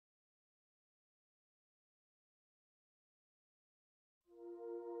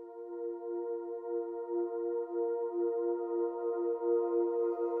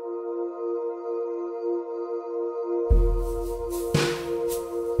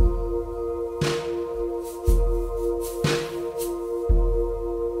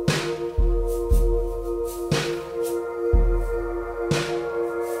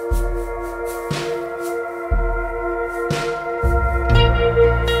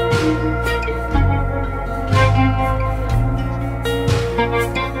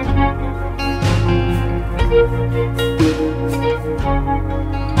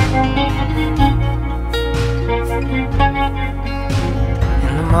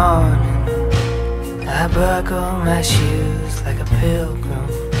morning, I buckle my shoes like a pilgrim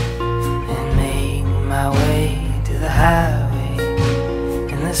and make my way to the highway.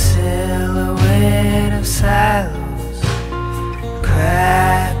 In the silhouette of silos,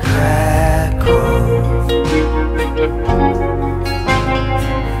 crack, crack, cold.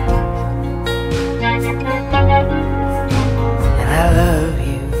 And I love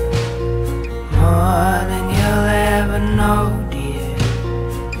you more than you'll ever know, dear.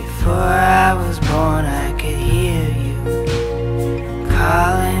 Before I was born, I could hear you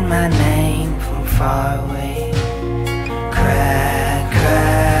calling my name from far away. Crack,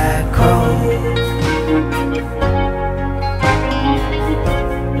 crack, cold.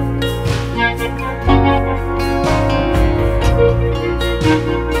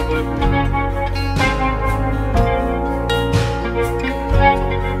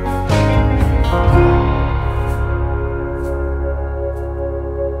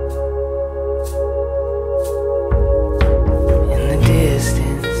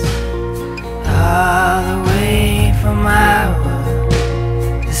 All the way from Iowa,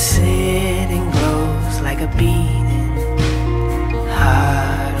 the city glows like a beating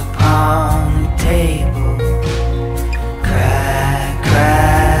heart upon the table. Crack,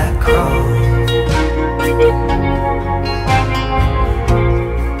 crack, cold.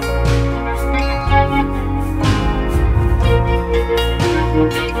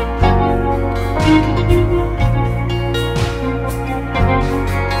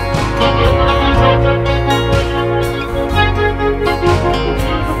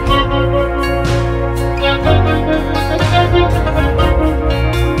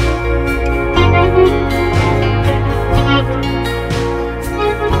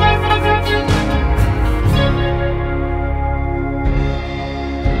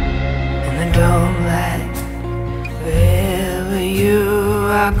 Don't like wherever you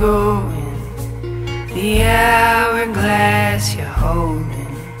are going. The hourglass you're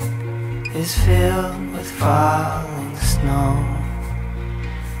holding is filled with falling snow.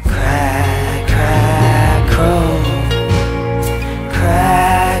 Crack, crack, crow. Crack.